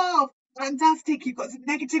 oh, fantastic, you've got some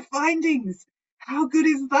negative findings. How good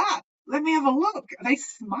is that? Let me have a look. And they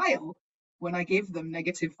smile when I give them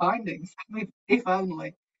negative findings. I mean, if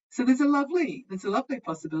only. So there's a lovely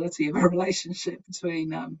possibility of a relationship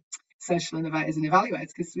between social innovators and evaluators,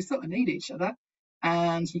 because we sort of need each other,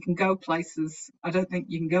 and you can go places I don't think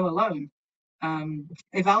you can go alone.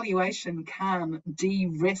 Evaluation can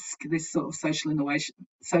de-risk this sort of social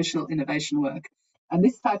innovation work, and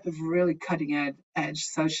this type of really cutting edge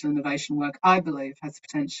social innovation work, I believe, has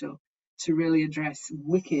potential to really address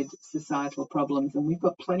wicked societal problems, and we've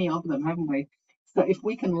got plenty of them, haven't we? So if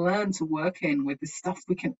we can learn to work in with this stuff,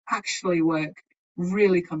 we can actually work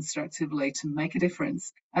really constructively to make a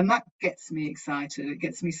difference. And that gets me excited. It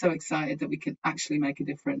gets me so excited that we can actually make a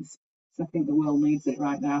difference. So I think the world needs it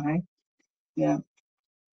right now, hey? Yeah.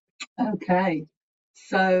 Okay.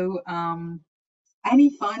 So any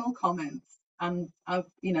final comments? And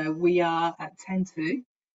we are at 10:02,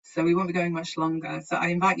 so we won't be going much longer. So I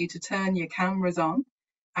invite you to turn your cameras on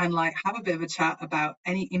and have a bit of a chat about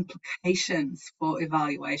any implications for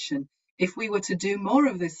evaluation. If we were to do more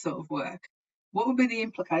of this sort of work, what would be the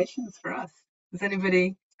implications for us? Has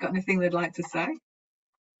anybody got anything they'd like to say?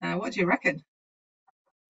 What do you reckon?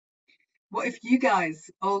 What if you guys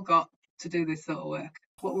all got to do this sort of work?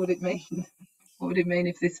 What would it mean? What would it mean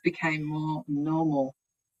if this became more normal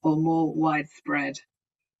or more widespread?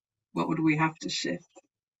 What would we have to shift?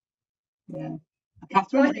 Yeah.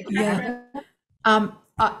 Catherine? Yeah.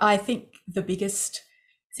 I think the biggest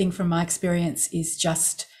thing from my experience is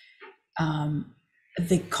just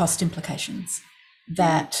the cost implications,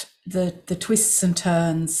 that the twists and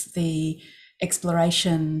turns, the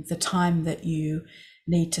exploration, the time that you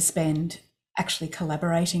need to spend actually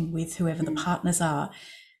collaborating with whoever the partners are,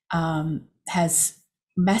 has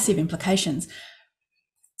massive implications,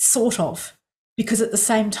 sort of, because at the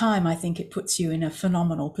same time, I think it puts you in a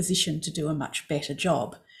phenomenal position to do a much better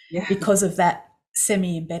job because of that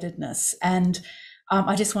semi-embeddedness. And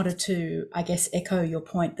I just wanted to, I guess, echo your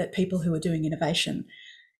point that people who are doing innovation,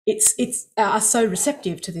 are so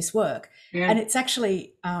receptive to this work. And it's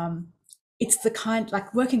actually, it's the kind,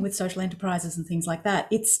 like working with social enterprises and things like that,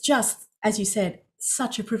 it's just, as you said,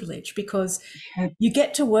 such a privilege, because you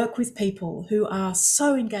get to work with people who are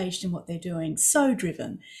so engaged in what they're doing, so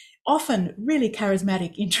driven, often really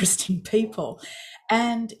charismatic, interesting people.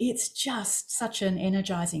 And it's just such an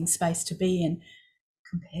energizing space to be in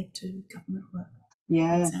compared to government work,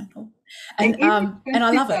 for example. And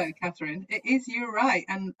I love it. Catherine, it is, you're right.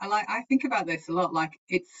 And I think about this a lot, like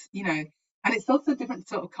it's, you know, and it's also different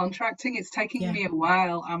sort of contracting. It's taking me a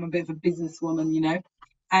while. I'm a bit of a businesswoman, you know,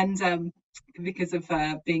 and because of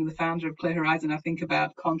being the founder of Clear Horizon, I think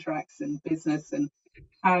about contracts and business and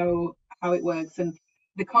how it works. And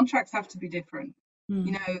the contracts have to be different.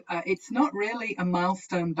 You know, it's not really a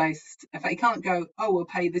milestone based. In fact, you can't go, oh, we'll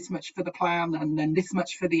pay this much for the plan and then this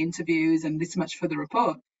much for the interviews and this much for the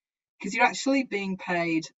report, because you're actually being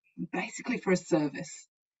paid basically for a service.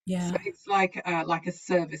 So it's like a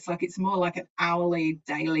service, like it's more like an hourly,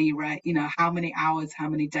 daily rate. You know, how many hours, how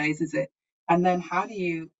many days is it? And then how do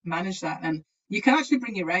you manage that? And you can actually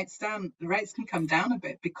bring your rates down. The rates can come down a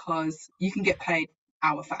bit because you can get paid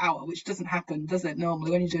hour for hour, which doesn't happen, does it? Normally,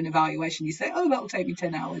 when you do an evaluation, you say, oh, that will take me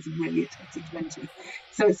 10 hours, and really it takes you 20.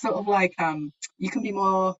 So it's sort of like you can be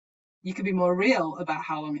more real about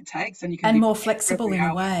how long it takes, and you can be more flexible in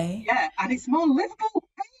a way. Yeah, and it's more livable.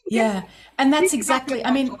 Yeah, and that's exactly, I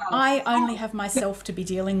mean, I only have myself to be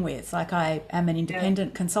dealing with, like I am an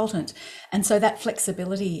independent consultant. And so that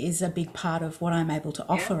flexibility is a big part of what I'm able to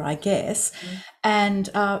offer, I guess. And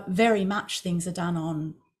very much things are done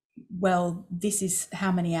on, well, this is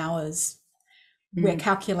how many hours we're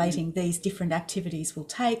calculating these different activities will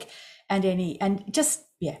take, and just,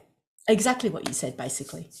 exactly what you said,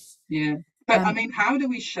 basically. Yeah. But I mean, how do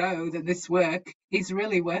we show that this work is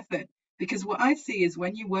really worth it? Because what I see is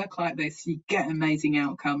when you work like this, you get amazing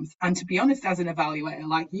outcomes. And to be honest, as an evaluator,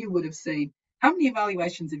 like you would have seen, how many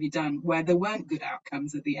evaluations have you done where there weren't good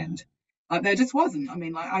outcomes at the end? Like there just wasn't. I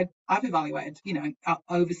mean, like I've evaluated, you know,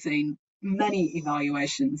 overseen many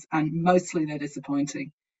evaluations, and mostly they're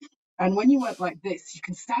disappointing. And when you work like this, you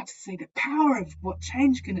can start to see the power of what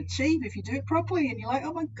change can achieve if you do it properly. And you're like,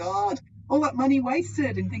 oh my God, all that money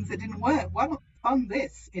wasted in things that didn't work. Why not fund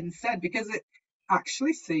this instead? Because it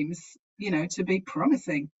actually seems, you know, to be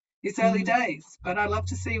promising. It's early days, but I'd love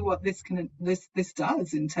to see what this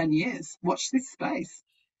does in 10 years. Watch this space.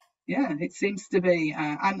 Yeah, it seems to be,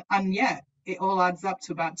 and yet it all adds up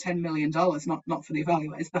to about $10 million, not for the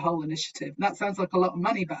evaluators, the whole initiative. That sounds like a lot of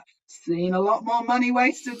money, but seen a lot more money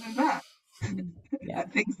wasted than that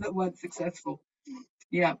at things that weren't successful.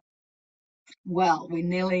 Yeah. Well,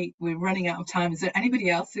 we're running out of time. Is there anybody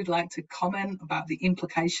else who'd like to comment about the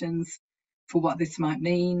implications for what this might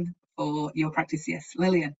mean for your practice? Yes,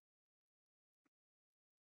 Lillian.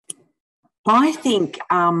 I think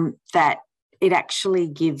that it actually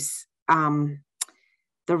gives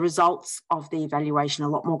the results of the evaluation a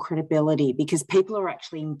lot more credibility, because people are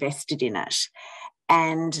actually invested in it.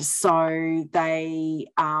 And so they,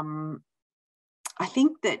 I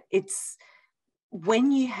think that it's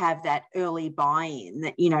when you have that early buy-in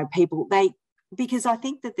that, you know, people, because I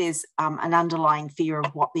think that there's an underlying fear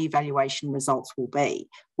of what the evaluation results will be.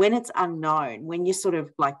 When it's unknown, when you're sort of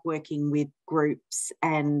like working with groups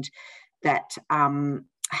and that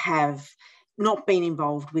have not been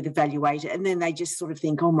involved with evaluator, and then they just sort of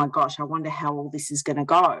think, oh my gosh, I wonder how all this is going to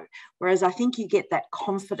go. Whereas I think you get that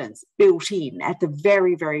confidence built in at the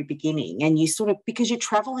very, very beginning, and you sort of, because you're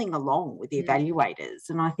traveling along with the evaluators.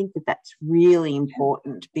 And I think that that's really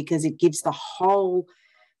important, because it gives the whole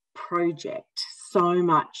project so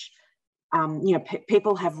much, you know,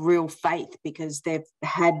 people have real faith because they've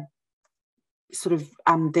had sort of,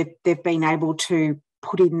 they've been able to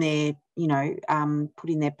put in their, you know, put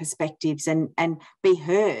in their perspectives and be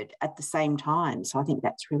heard at the same time. So I think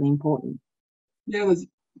that's really important. Yeah, there's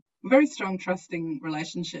very strong trusting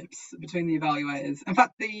relationships between the evaluators. In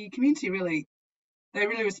fact, the community really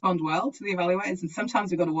respond well to the evaluators, and sometimes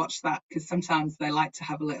we've got to watch that, because sometimes they like to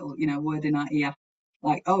have a little, you know, word in our ear,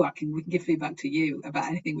 like, oh, we can give feedback to you about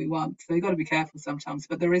anything we want. So we've got to be careful sometimes.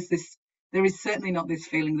 But there is certainly not this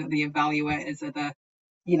feeling that the evaluators are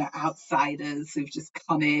you know, outsiders who've just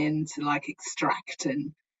come in to like extract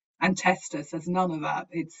and test us. There's none of that.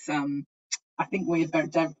 It's I think we're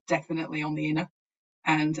definitely on the inner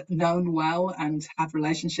and known well and have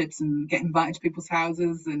relationships and get invited to people's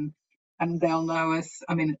houses and they'll know us.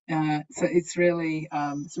 I mean, so it's really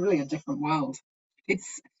a different world.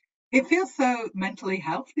 It feels so mentally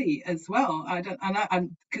healthy as well. I don't,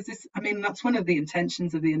 and because this, I mean, that's one of the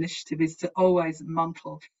intentions of the initiative, is to always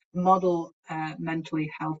model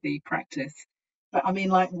mentally healthy practice. But I mean,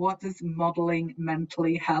 like, what does modeling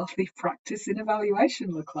mentally healthy practice in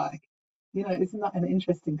evaluation look like? You know, isn't that an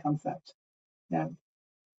interesting concept? Yeah.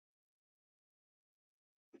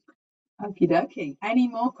 Okie dokie. Any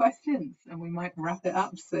more questions? And we might wrap it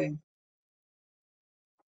up soon.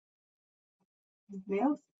 Anybody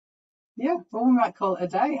else? Yeah, well, we might call it a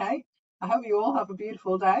day, hey? I hope you all have a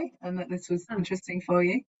beautiful day and that this was interesting for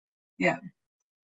you. Yeah.